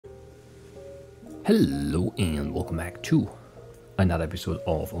Hello and welcome back to another episode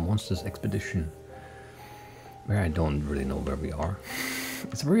of a Monsters Expedition, where I don't really know where we are.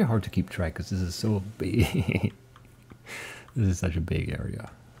 It's very hard to keep track because this is so big. This is such a big area.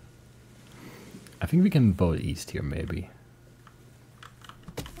 I think we can boat east here, maybe.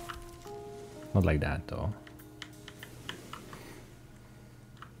 Not like that though.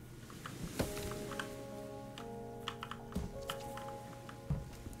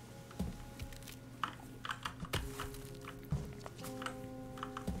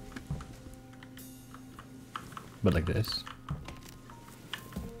 But like this.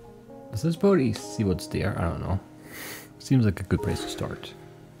 Does this boat east see what's there? I don't know. Seems like a good place to start.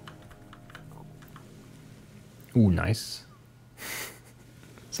 Ooh, nice.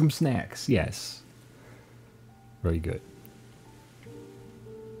 Some snacks, yes. Very good.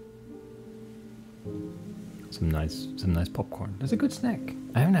 Some nice popcorn. That's a good snack.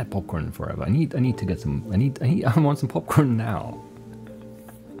 I haven't had popcorn in forever. I need to get some. I want some popcorn now.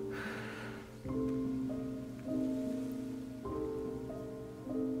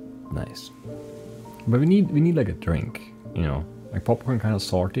 Nice. But we need like a drink, you know, like popcorn kind of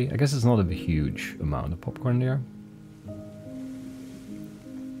salty. I guess it's not a huge amount of popcorn there.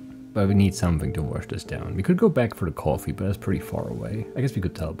 But we need something to wash this down. We could go back for the coffee, but that's pretty far away. I guess we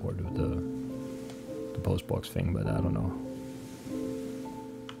could teleport with the post box thing, but I don't know.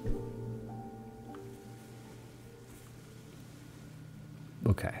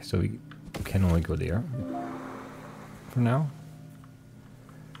 Okay, so we can only go there for now.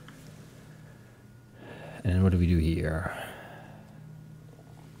 And what do we do here?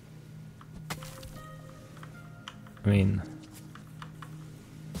 I mean,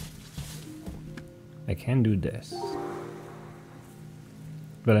 I can do this,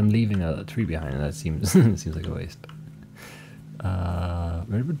 but I'm leaving a tree behind, and that seems seems like a waste.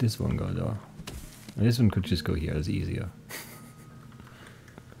 Where would this one go though? This one could just go here. It's easier.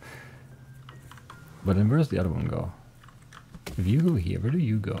 But then where's the other one go? If you go here, where do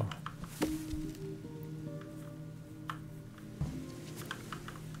you go?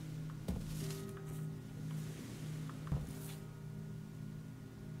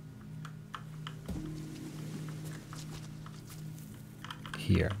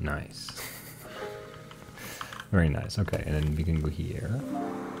 Here, nice. Very nice. Okay, and then we can go here.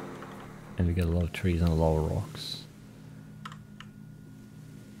 And we get a lot of trees and a lot of rocks.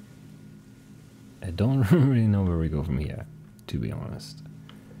 I don't really know where we go from here, to be honest.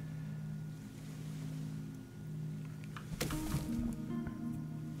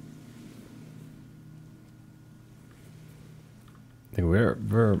 Like where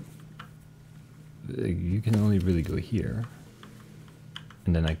you can only really go here.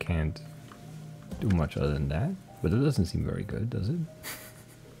 And then I can't do much other than that. But it doesn't seem very good, does it?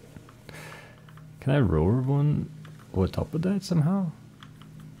 Can I rower one over top of that somehow?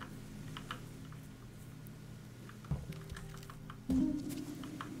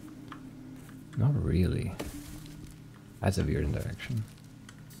 Not really. That's a weird interaction.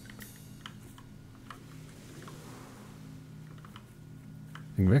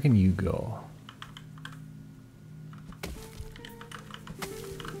 Like, where can you go?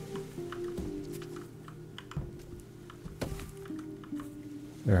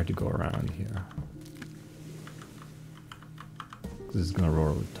 I had to go around here. This is gonna roar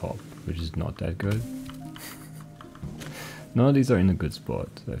over top, which is not that good. None of these are in a good spot,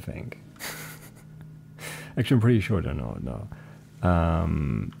 I think. Actually, I'm pretty sure they're not, no.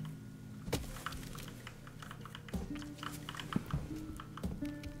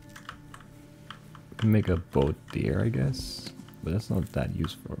 Can make a boat there, I guess. But that's not that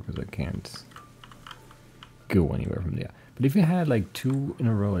useful because I can't go anywhere from there. But if you had like two in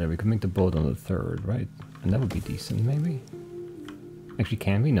a row there, we could make the boat on the third, right? And that would be decent, maybe? Actually,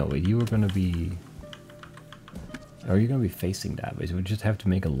 can we? No, wait, you were gonna be... Or are you gonna be facing that way? So we just have to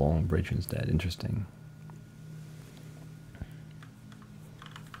make a long bridge instead. Interesting.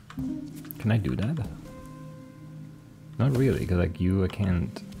 Can I do that? Not really, because like you, I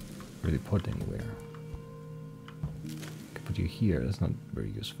can't really put anywhere. I can put you here, that's not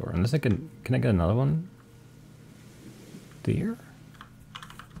very useful. Unless I can I get another one? There?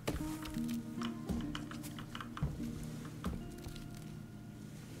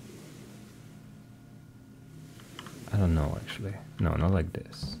 I don't know actually. No, not like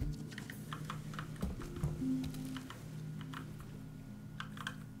this.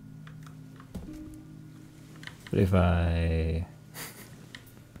 But if I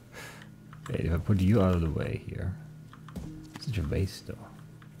wait, if I put you out of the way here, such a waste though.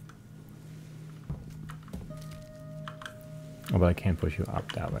 Oh, but I can't push you up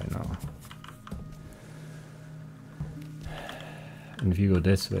that way now. And if you go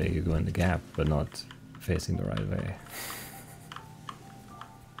this way, you go in the gap, but not facing the right way.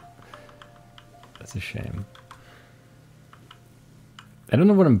 That's a shame. I don't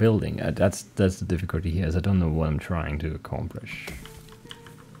know what I'm building. That's the difficulty here, is I don't know what I'm trying to accomplish.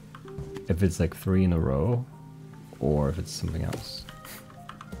 If it's like 3 in a row, or if it's something else.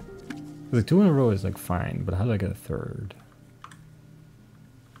 Like 2 in a row is like fine, but how do I get a third?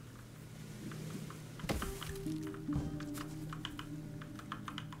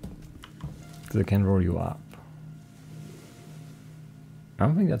 Because I can roll you up. I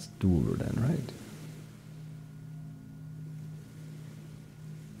don't think that's doable then, right?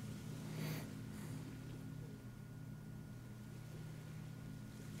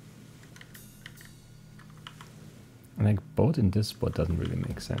 And like both in this spot doesn't really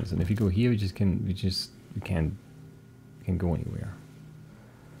make sense. And if you go here, you can't go anywhere.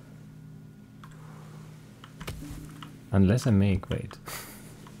 Unless I make, wait.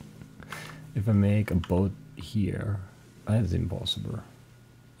 If I make a boat here, that's impossible.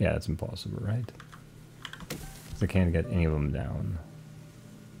 Yeah, that's impossible, right? So I can't get any of them down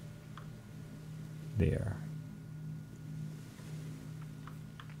there.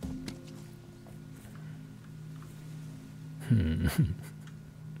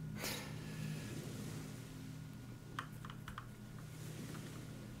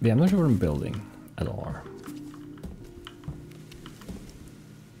 Yeah, I'm not sure what I'm building at all.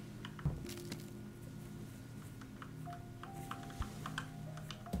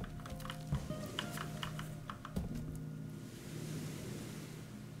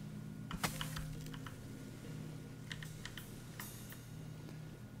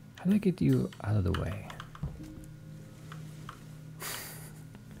 How do I get you out of the way?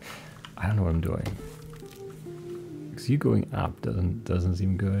 I don't know what I'm doing. Because you going up doesn't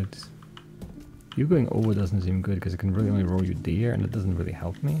seem good. You going over doesn't seem good because I can really only roll you there and it doesn't really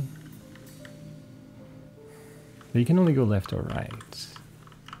help me. But you can only go left or right.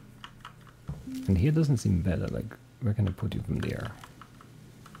 And here doesn't seem better. Like, where can I put you from there?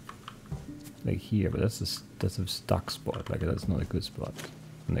 Like here, but that's a stuck spot. Like, that's not a good spot.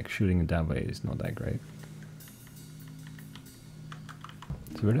 And like shooting it that way is not that great.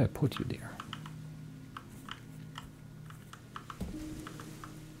 So where do I put you there?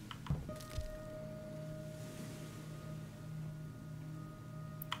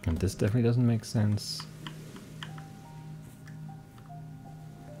 And this definitely doesn't make sense.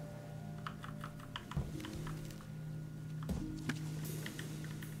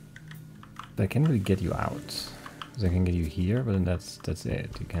 But I can't really get you out. Because I can get you here, but then that's it.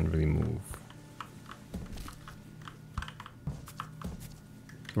 You can't really move.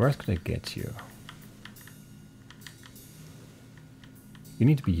 Where else could I get you? You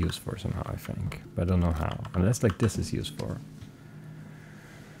need to be used for somehow, I think. But I don't know how. Unless like this is used for.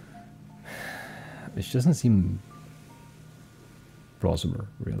 It doesn't seem plausible,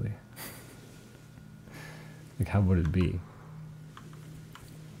 really. Like, how would it be?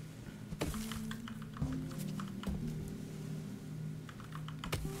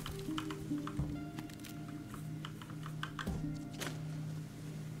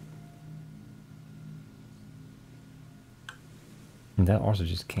 And that also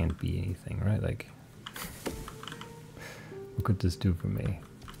just can't be anything, right? Like, what could this do for me?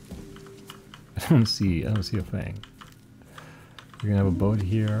 I don't see a thing. We're gonna have a boat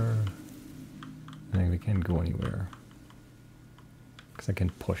here. I think we can't go anywhere. Because I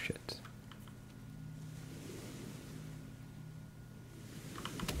can push it.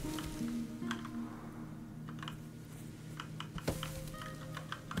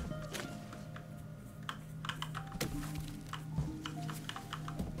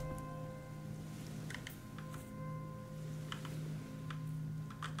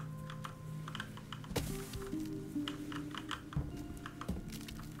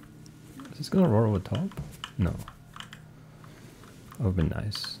 Is this gonna roll over top? No. That would be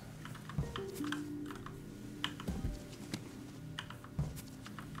nice.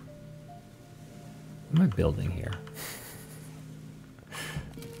 What am I building here?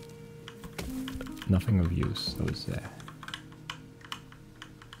 Nothing of use, I would say.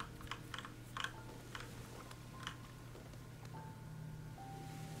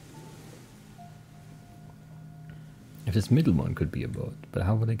 If this middle one could be a boat, but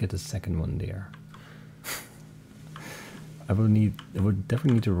how would I get the second one there? I would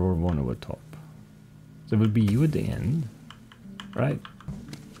definitely need to roll one over top. So it would be you at the end, right?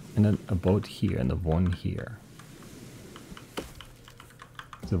 And then a boat here and a one here.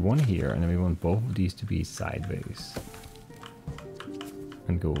 So one here, and then we want both of these to be sideways.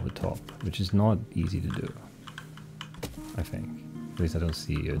 And go over top, which is not easy to do, I think. least I don't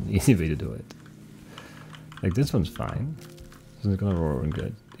see an easy way to do it. Like this one's fine. This one's gonna roll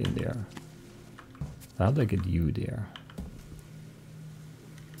good in there. How do I get you there?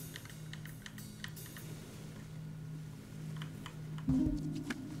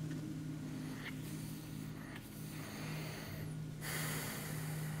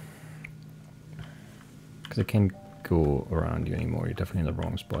 Because I can't go around you anymore. You're definitely in the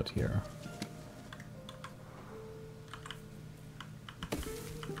wrong spot here.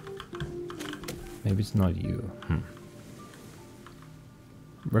 Maybe it's not you.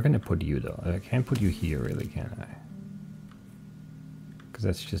 Where can I put you though? I can't put you here really, can I? Because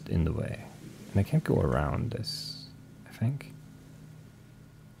that's just in the way. And I can't go around this, I think.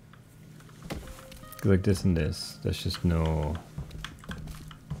 Like this and this, there's just no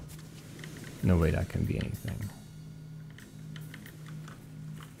way that can be anything.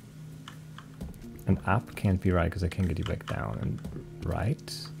 And up can't be right because I can't get you back down. And right?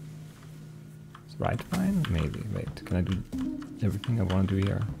 Is right fine? Maybe. Wait, can I do everything I want to do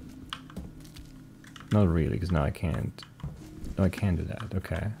here? Not really, because now I can't. No, I can do that.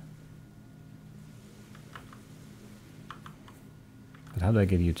 Okay. But how do I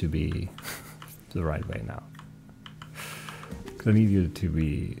get you to be the right way now? Because I need you to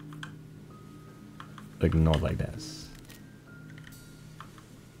be like not like this.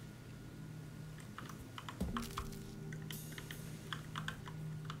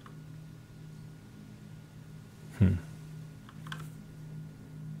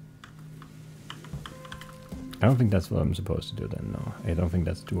 I don't think that's what I'm supposed to do then, no. I don't think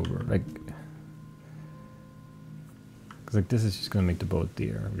that's doable. Like, because like this is just gonna make the boat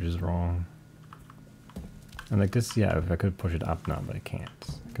there, which is wrong. And like this, yeah, if I could push it up now, but I can't.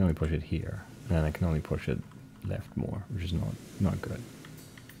 I can only push it here. And then I can only push it left more, which is not good.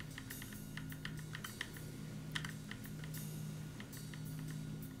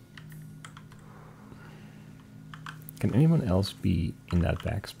 Can anyone else be in that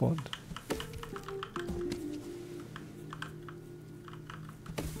back spot?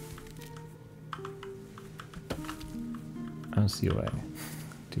 I don't see a way,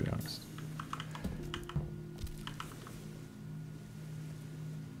 to be honest.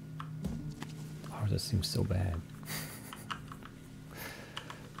 Oh, that seems so bad.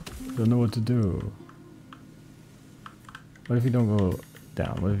 Don't know what to do. What if you don't go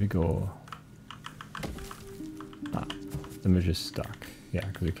down? What if you go... Ah, then we're just stuck. Yeah,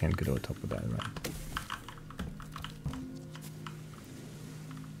 because we can't get over top of that, right?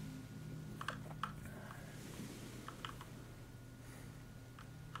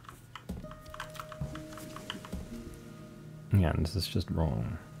 Yeah, and this is just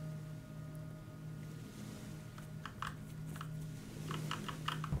wrong.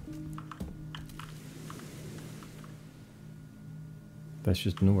 There's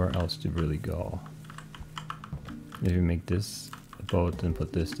just nowhere else to really go. If you make this a boat and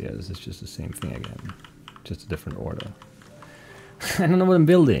put this there, this is just the same thing again. Just a different order. I don't know what I'm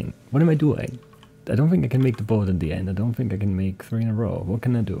building. What am I doing? I don't think I can make the boat in the end. I don't think I can make 3 in a row. What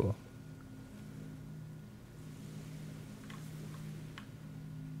can I do?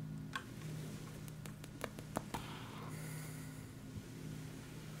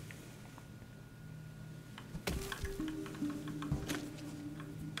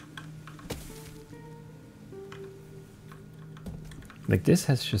 Like this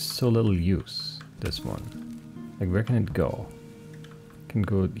has just so little use, this one. Like where can it go? It can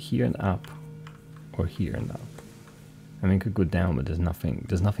go here and up, or here and up. I mean it could go down, but there's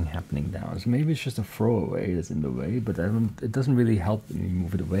nothing happening down. So maybe it's just a throwaway that's in the way, but it doesn't really help when you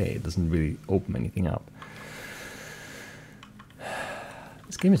move it away. It doesn't really open anything up.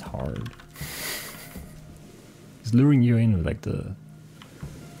 This game is hard. It's luring you in with like the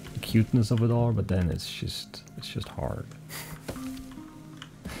cuteness of it all, but then it's just hard.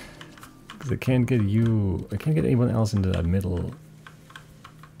 Because I can't get anyone else into that middle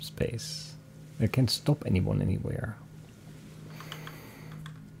space. I can't stop anyone anywhere.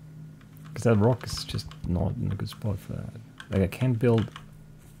 Because that rock is just not in a good spot for that. Like I can't build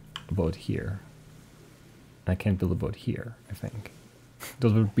a boat here. I can't build a boat here, I think.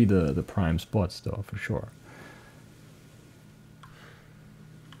 Those would be the prime spots though, for sure.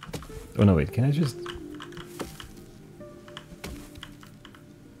 Oh no, wait, can I just...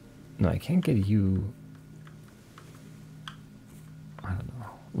 No, I can't get you... I don't know.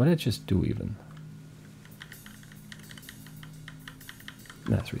 What did I just do even?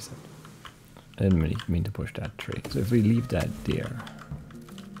 That's reset. I didn't really mean to push that tree. So if we leave that there...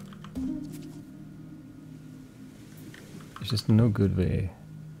 There's just no good way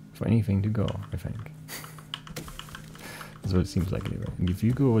for anything to go, I think. That's what it seems like anyway. And if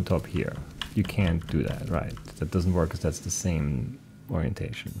you go over top here, you can't do that, right? That doesn't work because that's the same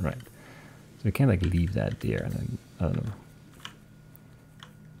orientation, right? So you can't like leave that there and then, I don't know.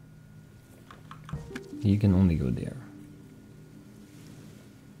 You can only go there.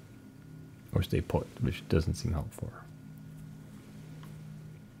 Or stay put, which doesn't seem helpful.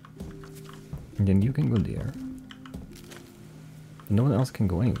 And then you can go there. No one else can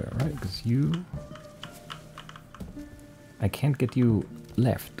go anywhere, right? Because you... I can't get you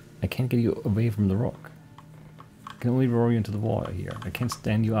left. I can't get you away from the rock. I can only roll you into the water here. I can't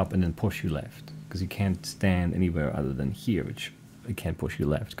stand you up and then push you left. Because you can't stand anywhere other than here, which I can't push you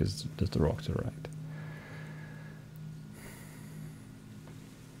left because there's the rock to the right.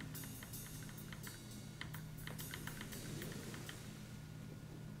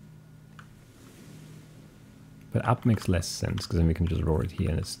 But up makes less sense because then we can just roll it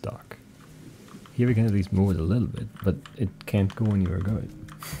here and it's stuck. Here we can at least move it a little bit, but it can't go anywhere good.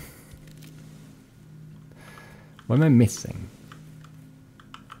 What am I missing?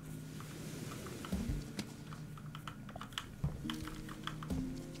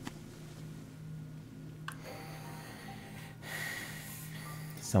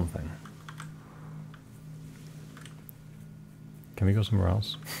 Something. Can we go somewhere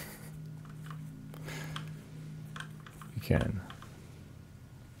else? We can.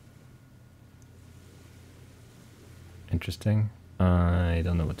 Interesting. I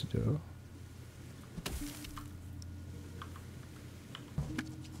don't know what to do.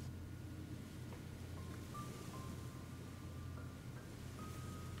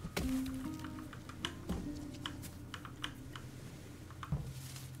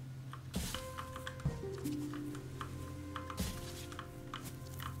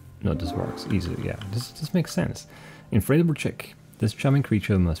 No, this works easily, yeah. This makes sense. Inflatable chick. This charming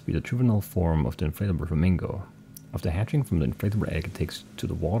creature must be the juvenile form of the inflatable flamingo. After hatching from the inflatable egg, it takes to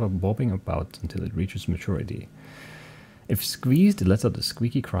the water, bobbing about until it reaches maturity. If squeezed, it lets out a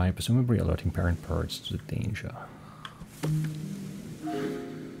squeaky cry, presumably alerting parent birds to the danger.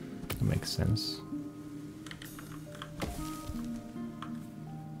 That makes sense.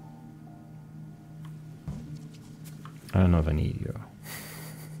 I don't know if I need you.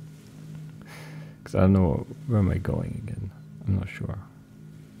 Because I don't know where am I going again. I'm not sure.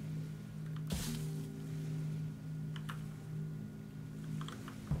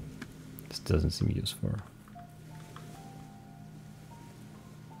 This doesn't seem useful.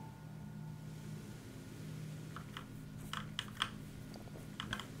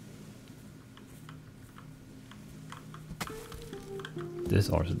 This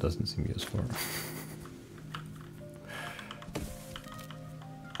also doesn't seem useful.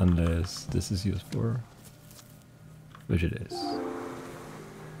 Unless this is useful, which it is.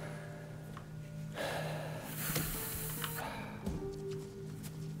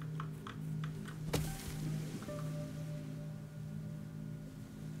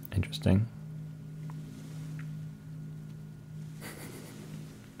 Interesting.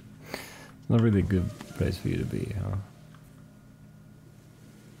 It's not really a good place for you to be, huh?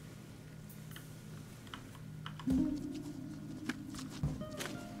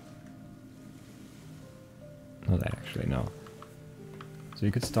 Not actually, no. So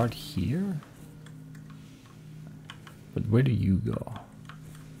you could start here? But where do you go?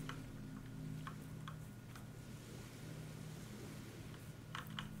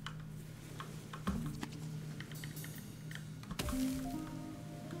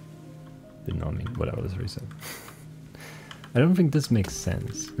 Denominating, whatever, let's reset. I don't think this makes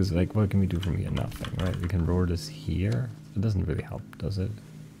sense, because like what can we do from here? Nothing, right? We can roar this here. It doesn't really help, does it?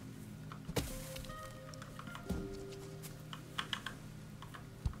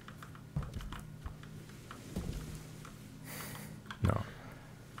 No.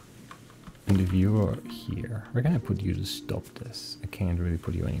 And if you are here, where can I put you to stop this? I can't really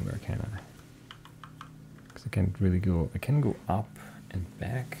put you anywhere, can I? Because I can't really go, I can go up and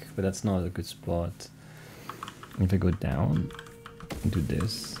back, but that's not a good spot. If I go down and do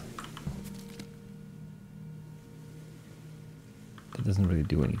this, that doesn't really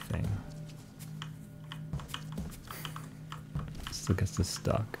do anything. Still gets this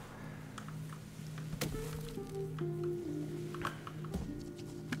stuck.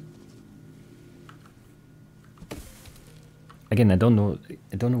 Again, I don't know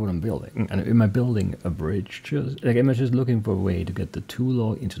what I'm building. And am I building a bridge? Just like, am I just looking for a way to get the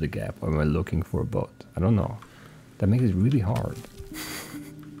two-log into the gap, or am I looking for a boat? I don't know. That makes it really hard.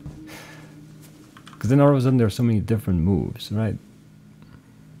 Because then all of a sudden there are so many different moves, right?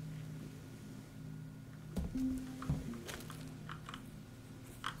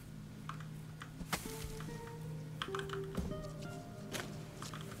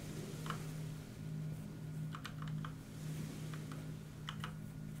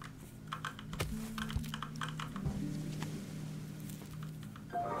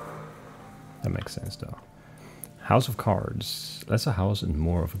 That makes sense, though. House of Cards. Less a house and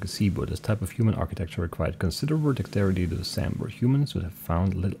more of a gazebo. This type of human architecture required considerable dexterity to assemble. Humans would have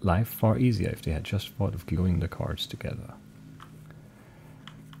found life far easier if they had just thought of gluing the cards together.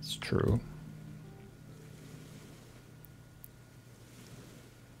 It's true.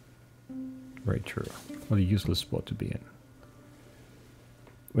 Very true. What a useless spot to be in.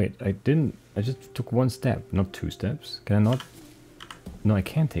 Wait, I just took one step, not 2 steps. Can I not? No, I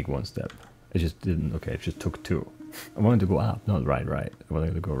can't take 1 step. I just didn't. Okay, I just took 2. I wanted to go up, not right. I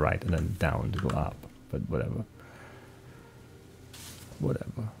wanted to go right and then down to go up. But whatever.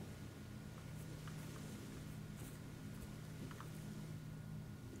 Whatever.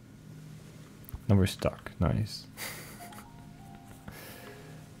 Now we're stuck. Nice.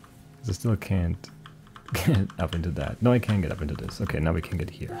 I still can't get up into that. No, I can get up into this. Okay, now we can get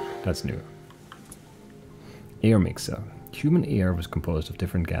here. That's new. Air mixer. Human air was composed of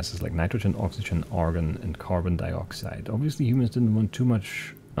different gases like nitrogen, oxygen, argon, and carbon dioxide. Obviously, humans didn't want too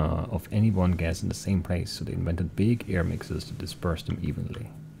much of any one gas in the same place, so they invented big air mixers to disperse them evenly.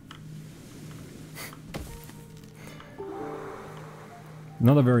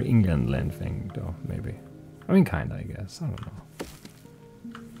 Not a very England land thing, though, maybe. I mean, kinda, I guess. I don't know.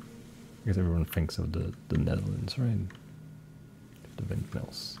 I guess everyone thinks of the Netherlands, right? The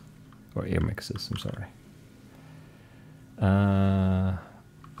windmills. Or air mixes, I'm sorry.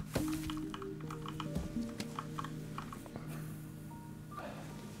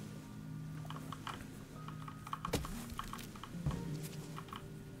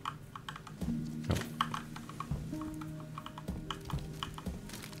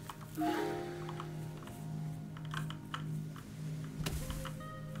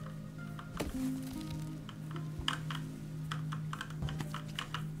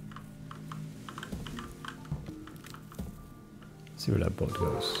 See where that boat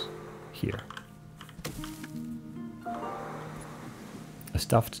goes. Here. A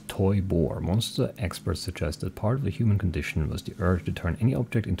stuffed toy boar. Monster experts suggest that part of the human condition was the urge to turn any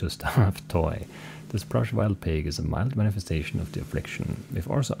object into a stuffed toy. This plush wild pig is a mild manifestation of the affliction. We've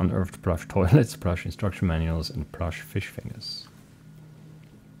also unearthed plush toilets, plush instruction manuals, and plush fish fingers.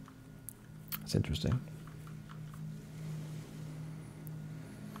 That's interesting.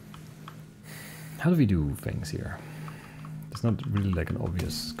 How do we do things here? It's not really like an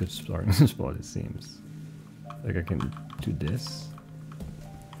obvious good starting spot, it seems. Like I can do this,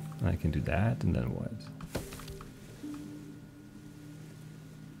 and I can do that, and then what?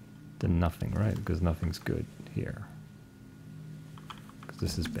 Then nothing, right? Because nothing's good here. Because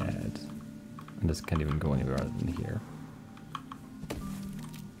this is bad. And this can't even go anywhere other than here.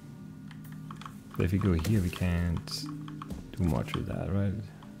 But if you go here, we can't do much with that, right?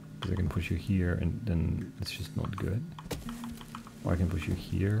 Because I can push you here, and then it's just not good. Or I can push you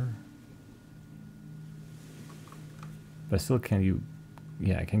here. But I still can't you...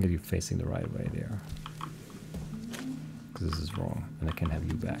 Yeah, I can't get you facing the right way there. Because this is wrong. And I can't have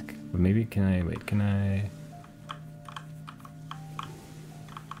you back. But maybe can I... Wait, can I...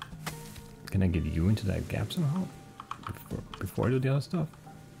 Can I get you into that gap somehow? Before I do the other stuff?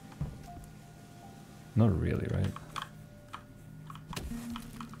 Not really, right?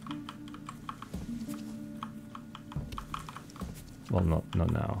 Well,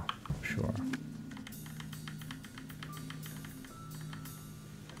 not now, sure.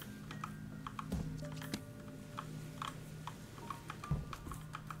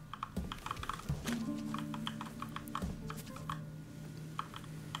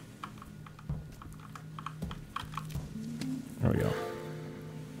 There we go.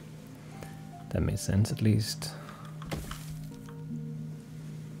 That made sense at least.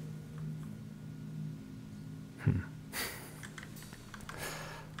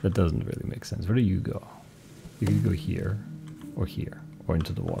 That doesn't really make sense. Where do you go? You could go here, or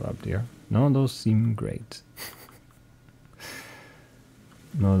into the water up there. None of those seem great.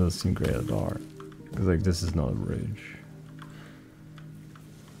 None of those seem great at all. Because like this is not a bridge.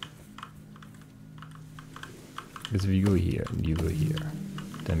 Because if you go here and you go here,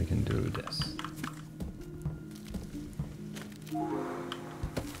 then we can do this.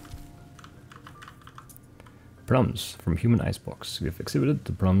 Plums from human icebox. We have exhibited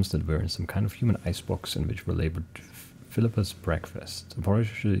the plums that were in some kind of human icebox and which were labeled Philippa's breakfast.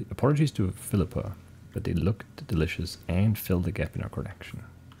 Apologies to Philippa, but they looked delicious and filled the gap in our collection.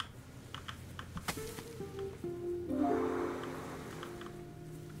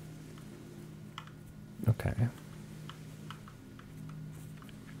 Okay.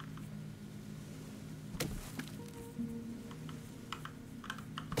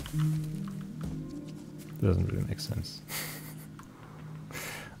 Doesn't really make sense.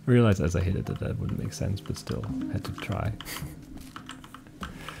 I realized as I hit it that that wouldn't make sense, but still had to try.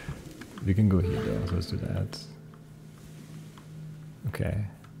 We can go here though, so let's do that. Okay.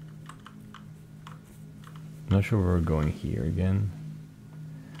 I'm not sure where we're going here again.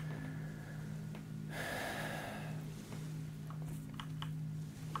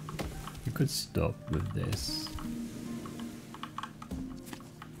 You could stop with this.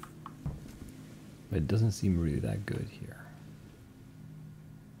 But it doesn't seem really that good here.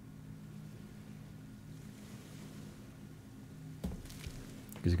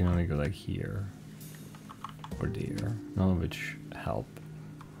 Because you can only go like here or there, none of which help.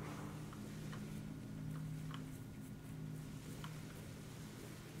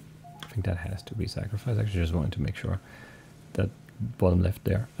 I think that has to be sacrificed. I actually just wanted to make sure that bottom left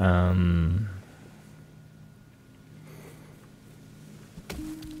there.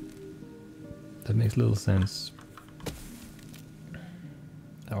 That makes little sense.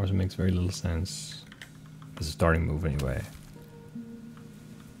 That also makes very little sense. It's a starting move anyway.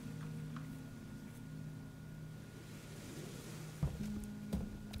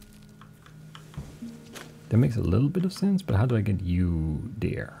 That makes a little bit of sense, but how do I get you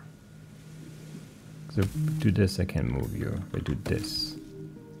there? So if I do this, I can't move you. If I do this,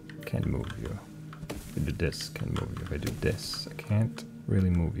 I can't move you. If I do this, I can't move you. If I do this, I can't really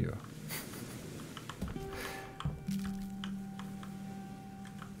move you.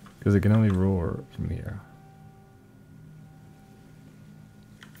 Because I can only roar from here.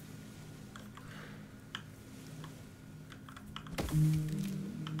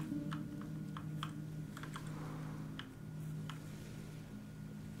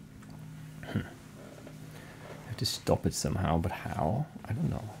 I have to stop it somehow, but how? I don't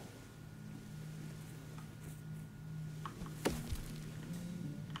know.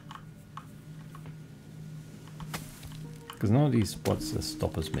 Because none of these spots as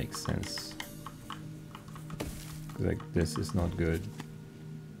stoppers make sense. Like this is not good.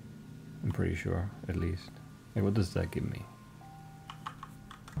 I'm pretty sure, at least. Like what does that give me?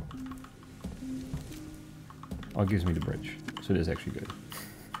 Oh, it gives me the bridge. So it is actually good.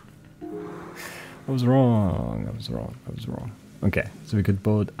 I was wrong. I was wrong. I was wrong. Okay, so we could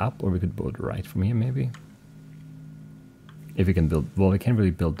build up or we could build right from here maybe. If we can build, well, we can't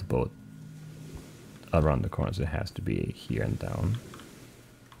really build the boat around the corners. It has to be here and down.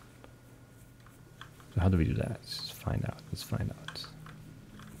 So how do we do that? Let's just find out. Let's find out.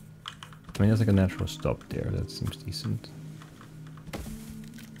 I mean, there's like a natural stop there. That seems decent.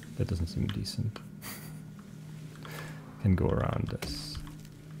 That doesn't seem decent. Can go around this.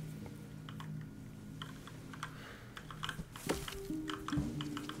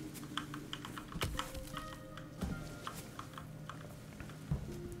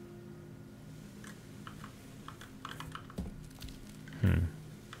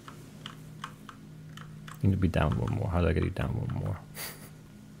 Need to be down one more. How do I get you down one more?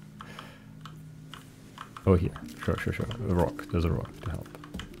 Oh, here. Sure, sure, sure. A rock. There's a rock to help.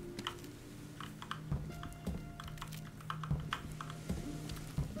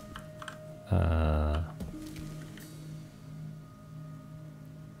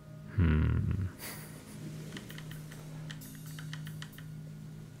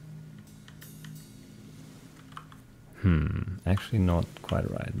 Actually not quite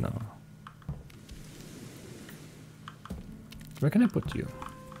right, no. Where can I put you?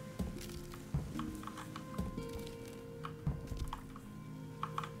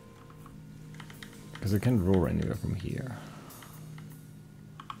 Because I can't roar anywhere from here.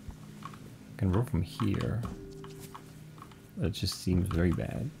 I can roar from here. But it just seems very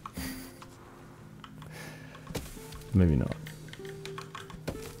bad. Maybe not.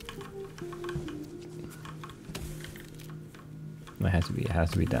 It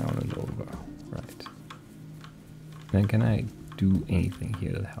has to be down and over. Right. Then can I do anything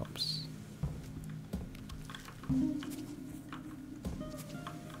here that helps?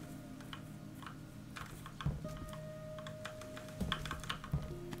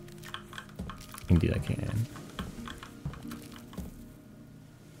 Indeed I can.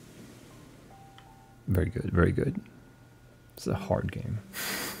 Very good, very good. It's a hard game.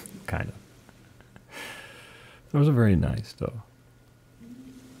 Kind of. Those are very nice though.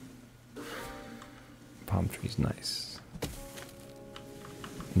 Palm trees, nice.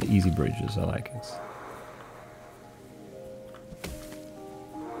 And the easy bridges, I like it.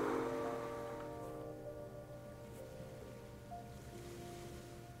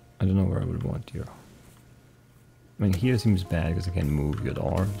 I don't know where I would want you. I mean, here seems bad because I can't move you at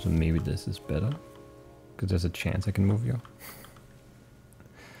all, so maybe this is better. Because there's a chance I can move you.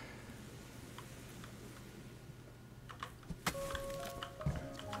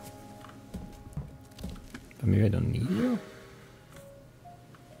 But maybe I don't need you?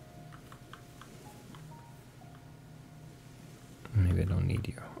 Maybe I don't need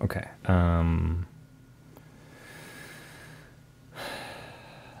you. Okay.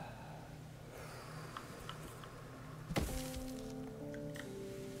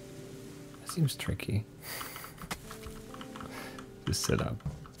 Seems tricky. This setup.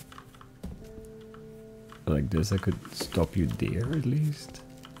 Like this, I could stop you there at least.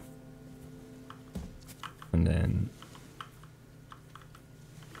 And then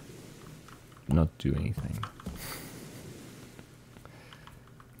not do anything.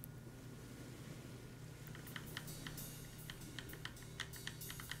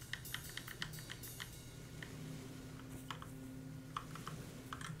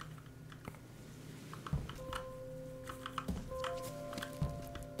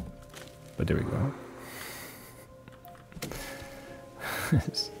 But there we go.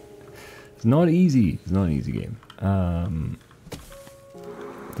 It's not easy. It's not an easy game.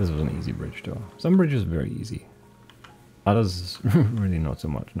 This was an easy bridge though. Some bridges are very easy. Others really not so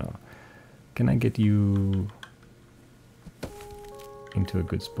much now. Can I get you into a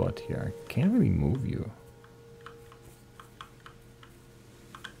good spot here? I can't really move you.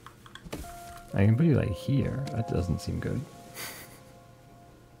 I can put you like here. That doesn't seem good.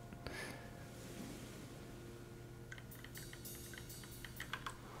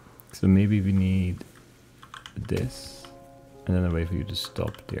 So maybe we need this, and then a way for you to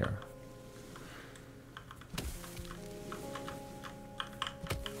stop there.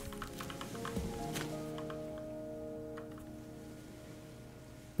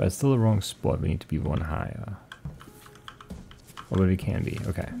 But it's still the wrong spot, we need to be one higher. Oh, but we can be,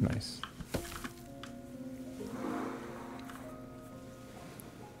 okay, nice.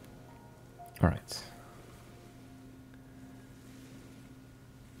 Alright.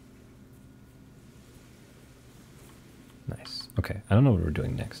 Nice. Okay, I don't know what we're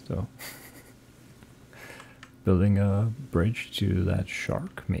doing next though. Building a bridge to that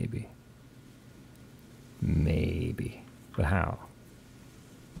shark, maybe. Maybe. But how?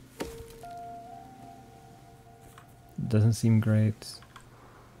 Doesn't seem great.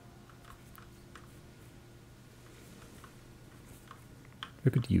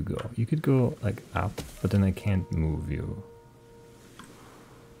 Where could you go? You could go like up, but then I can't move you.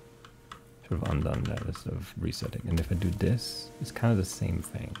 Sort of undone that instead of resetting. And if I do this, it's kind of the same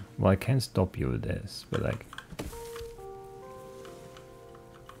thing. Well, I can stop you with this, but like...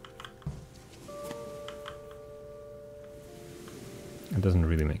 it doesn't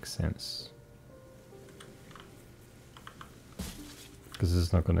really make sense. Because this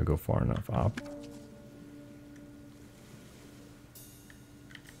is not going to go far enough up.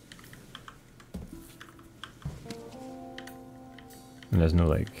 And there's no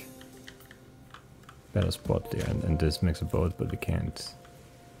like better spot there, and this makes a boat, but we can't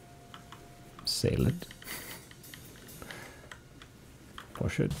sail it.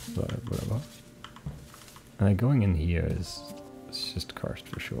 Push it, but whatever. And like going in here is it's just cursed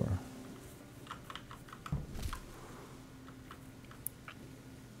for sure.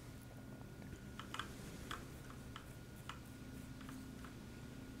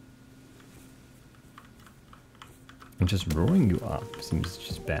 And just rowing you up seems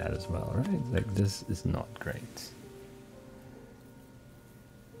just bad as well, right? Like, this is not great.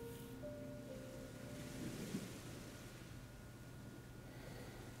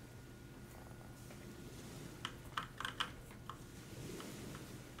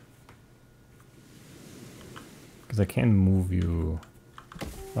 Because I can move you,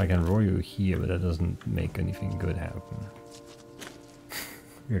 I can row you here, but that doesn't make anything good happen.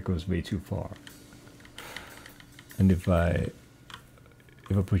 It goes way too far. And if I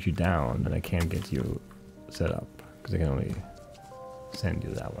push you down, then I can't get you set up, because I can only send you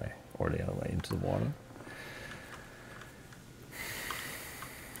that way, or the other way into the water.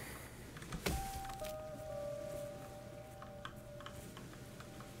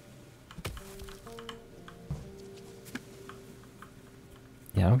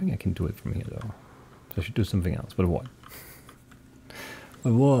 Yeah, I don't think I can do it from here though. So I should do something else, but what?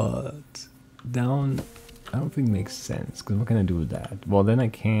 But what? Down... I don't think makes sense, because what can I do with that? Well, then I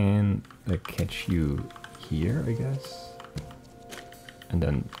can like catch you here, I guess. And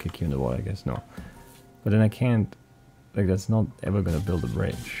then kick you in the water, I guess. No. But then I can't, like, that's not ever gonna build a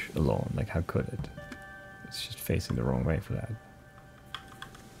bridge alone. Like, how could it? It's just facing the wrong way for that.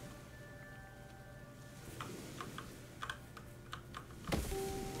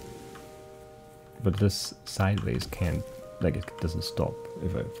 But this sideways can't, like, it doesn't stop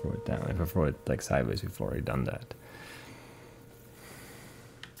if I throw it down. If I throw it like sideways, we've already done that.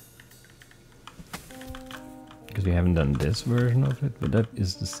 Because we haven't done this version of it, but that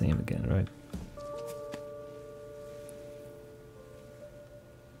is the same again, right?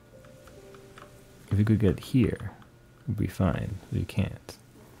 If you could get here, it would be fine, but you can't.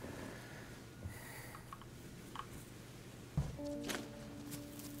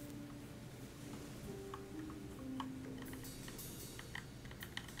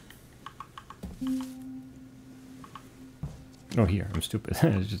 Oh, here, I'm stupid.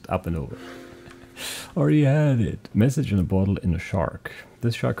 It's just up and over. Already had it. Message in a bottle in a shark.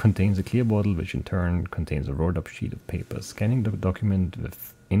 This shark contains a clear bottle, which in turn contains a rolled up sheet of paper. Scanning the document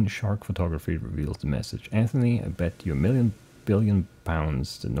in shark photography reveals the message. Anthony, I bet you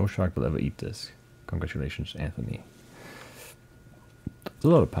 £1,000,000,000,000 that no shark will ever eat this. Congratulations, Anthony. It's a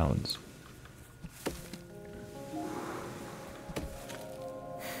lot of pounds.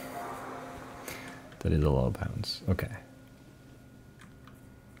 That is a lot of pounds. Okay.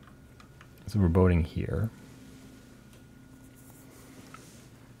 So we're boating here.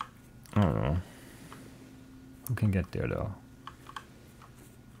 I don't know. Who can get there though?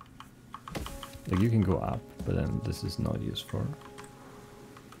 Like you can go up, but then this is not used for.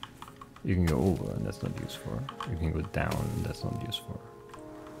 You can go over and that's not used for. You can go down and that's not used for.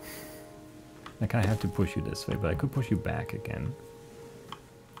 Like I have to push you this way, but I could push you back again.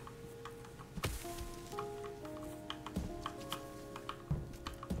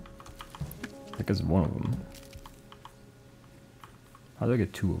 Because one of them. How do I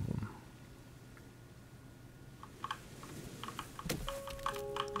get two of them?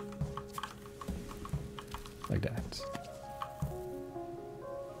 Like that.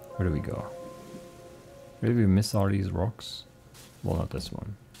 Where do we go? Maybe we miss all these rocks? Well, not this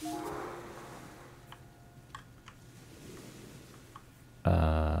one.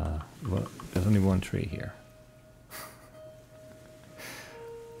 Well, there's only one tree here.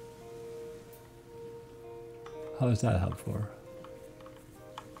 How is that helpful?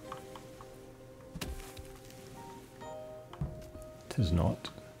 It is not.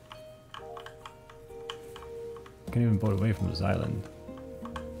 Can't even boat away from this island.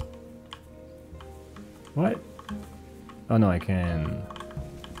 What? Oh no, I can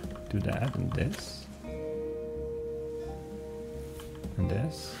do that and this. And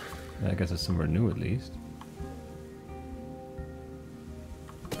this. I guess it's somewhere new at least.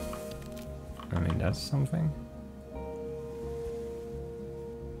 I mean, that's something.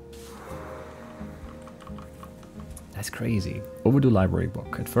 That's crazy. Overdue library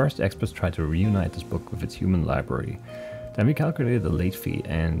book. At first, experts tried to reunite this book with its human library. Then we calculated the late fee,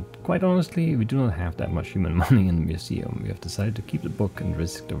 and quite honestly, we do not have that much human money in the museum. We have decided to keep the book and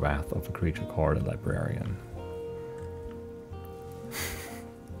risk the wrath of a creature called a librarian.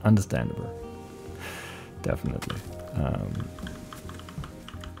 Understandable. Definitely.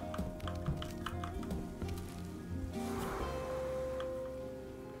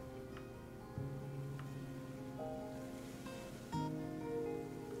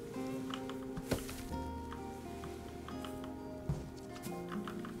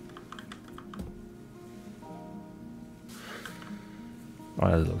 Oh,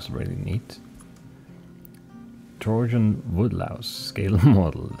 that looks really neat. Trojan woodlouse scale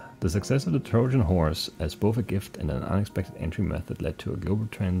model. The success of the Trojan horse as both a gift and an unexpected entry method led to a global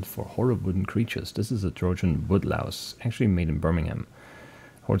trend for horror wooden creatures. This is a Trojan woodlouse, actually made in Birmingham.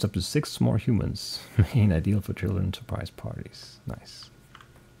 Holds up to 6 more humans, making it ideal for children's surprise parties. Nice.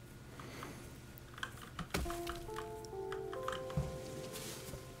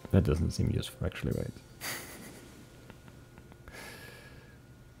 That doesn't seem useful, actually, right?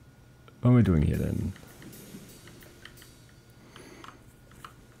 What am I doing here then?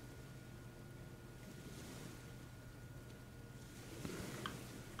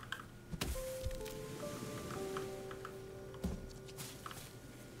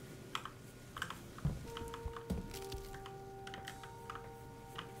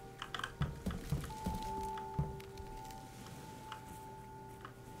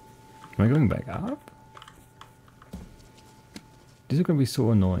 Am I going back up? These are going to be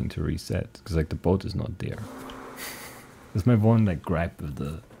so annoying to reset, because like the boat is not there. That's my one like gripe with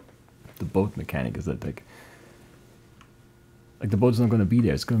the boat mechanic, is that like the boat's not going to be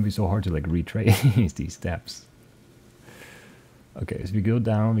there. It's going to be so hard to like retrace these steps. Okay, so we go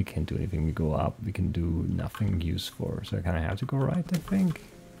down, we can't do anything. We go up, we can do nothing useful. So I kind of have to go right, I think.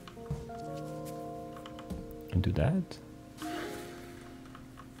 And do that.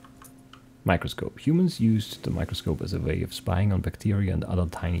 Microscope. Humans used the microscope as a way of spying on bacteria and other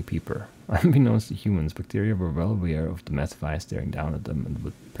tiny people. Unbeknownst to humans, bacteria were well aware of the massive eyes staring down at them and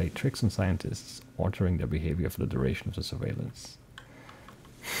would play tricks on scientists, altering their behavior for the duration of the surveillance.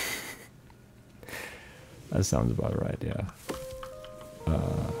 That sounds about right, yeah.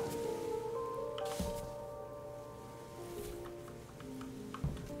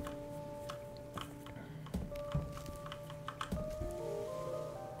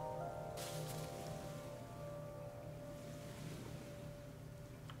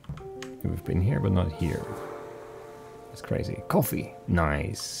 We've been here, but not here. That's crazy. Coffee!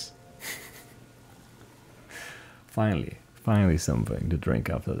 Nice! Finally something to drink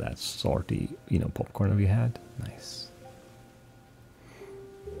after that salty, you know, popcorn that we had. Nice.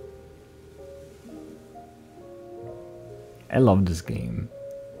 I love this game.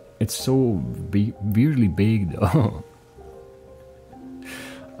 It's so weirdly big though.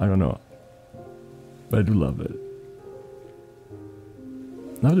 I don't know. But I do love it.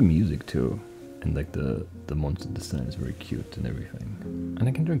 I love the music too. And like the monster design is very cute and everything. And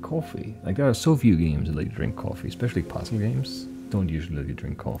I can drink coffee. Like there are so few games that let you drink coffee, especially puzzle games. Don't usually let you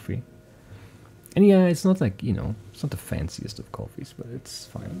drink coffee. And yeah, it's not like, you know, it's not the fanciest of coffees, but it's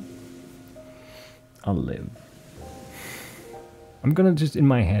fine. I'll live. I'm gonna just, in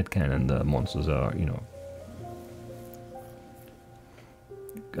my head canon, the monsters are, you know,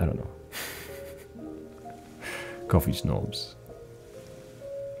 I don't know. Coffee snobs.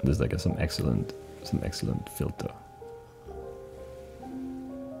 There's like some excellent filter.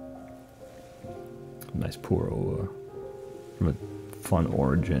 Nice pour over from a fun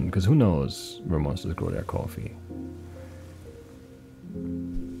origin, because who knows where monsters grow their coffee.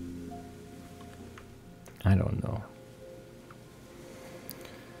 I don't know.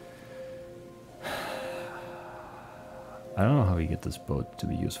 I don't know how we get this boat to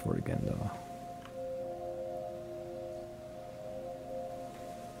be used for again though.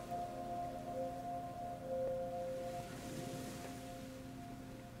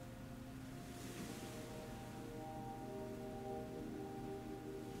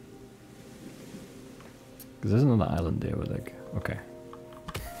 Because there's another island there with like, okay.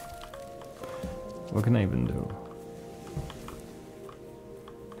 What can I even do?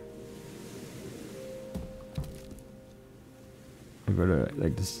 We better,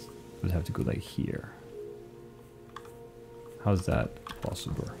 like this would have to go like here. How's that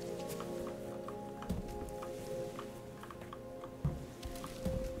possible?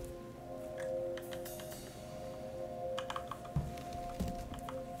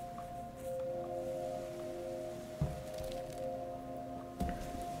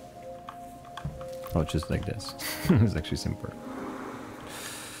 Oh, just like this. It's actually simpler.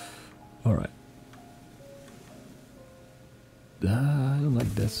 Alright. I don't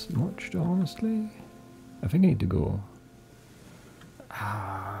like this much, though, honestly. I think I need to go...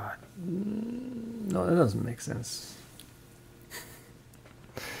 no, that doesn't make sense.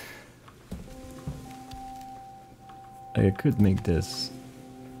 I could make this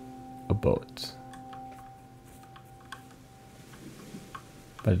a boat.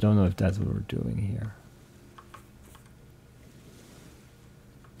 But I don't know if that's what we're doing here.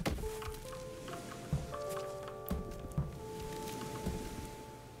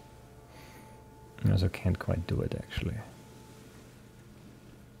 I also can't quite do it, actually.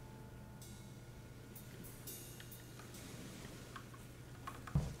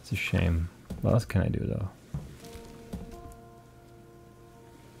 It's a shame. What else can I do, though?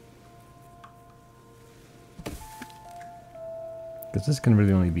 Because this can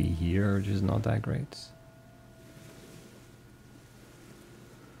really only be here, which is not that great.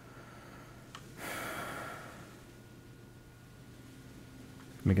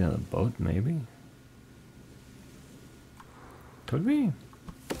 Make another boat, maybe? Could we?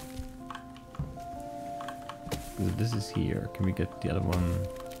 Because this is here. Can we get the other one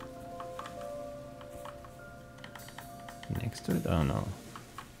next to it? I don't know.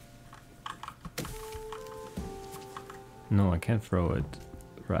 No, I can't throw it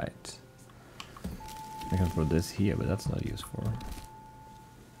right. I can throw this here, but that's not useful.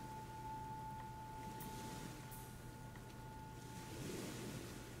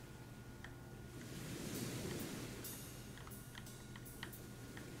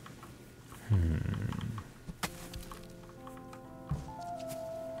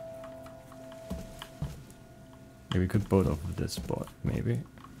 Yeah, we could boat off of this spot, maybe.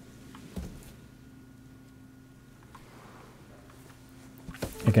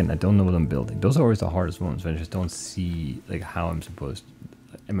 Again, I don't know what I'm building. Those are always the hardest ones when I just don't see like how I'm supposed to...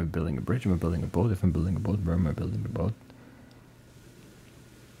 Am I building a bridge? Am I building a boat? If I'm building a boat, where am I building the boat?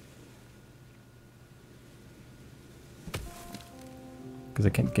 Because I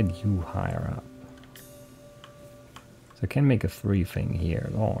can't get you higher up. So I can't make a 3 thing here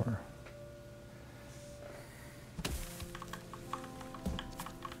at all.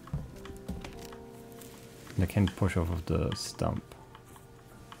 And I can't push off of the stump.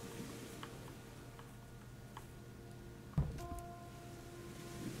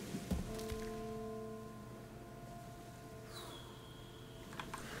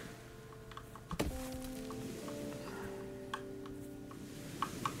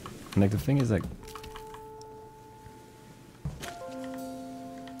 And like the thing is like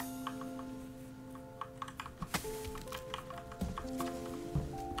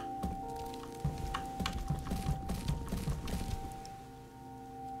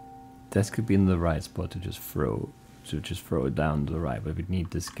this could be in the right spot to just throw it down to the right, but we need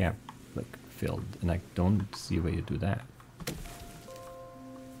this gap like filled, and I don't see a way to do that.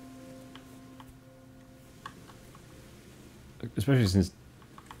 Especially since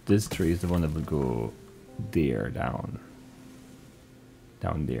this tree is the one that would go there down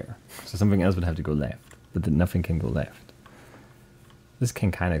there. So something else would have to go left, but then nothing can go left. This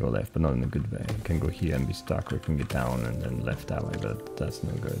can kind of go left, but not in a good way. It can go here and be stuck, or it can get down and then left that way, but that's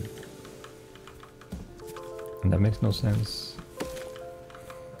no good. And that makes no sense.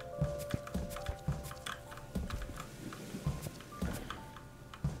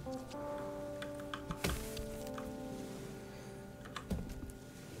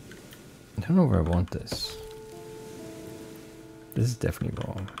 I don't know where I want this. This is definitely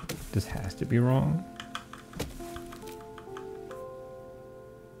wrong. This has to be wrong.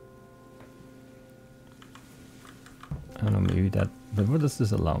 I don't know, maybe that, but what does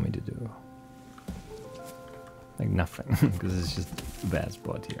this allow me to do? Like nothing, because it's just a bad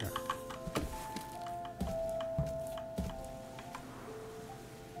spot here.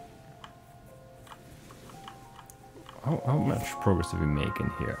 How much progress did we make in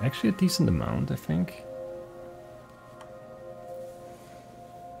here? Actually a decent amount, I think.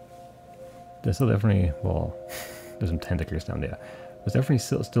 There's still definitely, well, there's some tentacles down there. There's definitely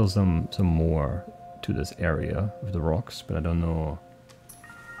still some more to this area of the rocks, but I don't know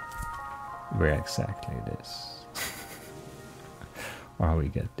where exactly it is. Or how we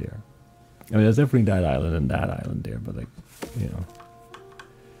get there. I mean, there's definitely that island and that island there, but like, you know.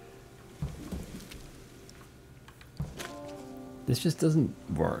 This just doesn't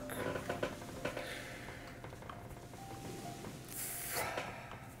work.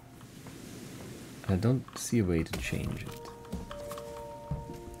 I don't see a way to change it.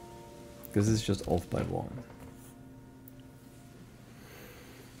 Because it's just off by one.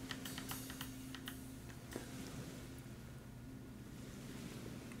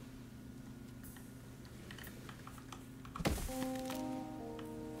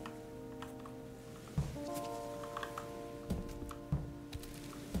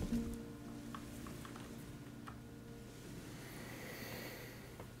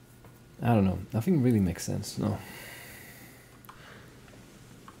 I don't know. Nothing really makes sense, no.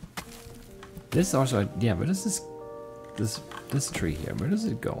 This also, yeah, where does this tree here, where does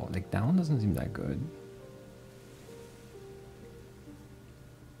it go? Like down doesn't seem that good.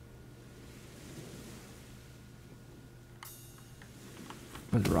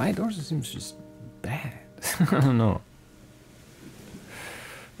 But right also seems just bad. I don't know.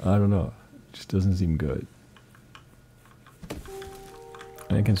 I don't know. It just doesn't seem good.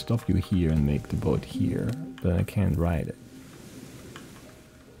 And I can stop you here and make the boat here, but I can't ride it.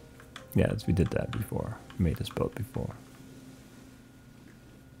 Yeah, we did that before. We made this boat before.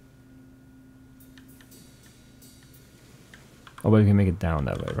 Oh, but we can make it down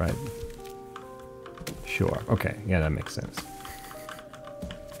that way, right? Sure. Okay. Yeah, that makes sense.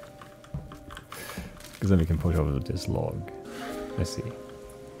 Because then we can push over this log. Let's see.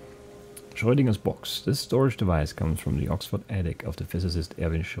 Schrödinger's box. This storage device comes from the Oxford attic of the physicist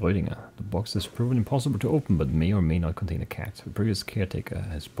Erwin Schrödinger. The box is proven impossible to open, but may or may not contain a cat. The previous caretaker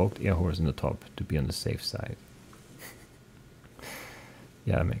has poked air holes in the top to be on the safe side.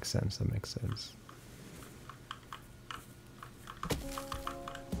 Yeah, that makes sense. That makes sense.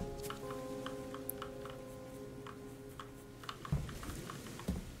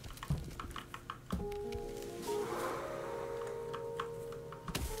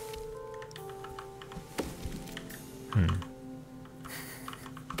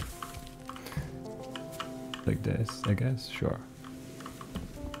 Like this, I guess, sure.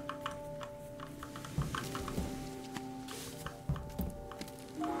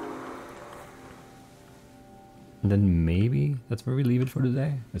 And then maybe that's where we leave it for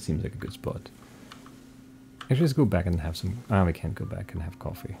today. That seems like a good spot. Actually, let's go back and have some... Ah, we can't go back and have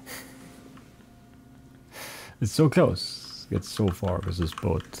coffee. It's so close. It's so far because this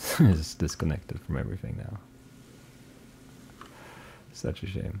boat is disconnected from everything now. Such a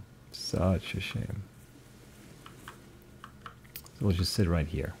shame. Such a shame. So we'll just sit right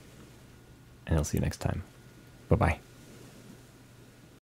here. And I'll see you next time. Bye-bye.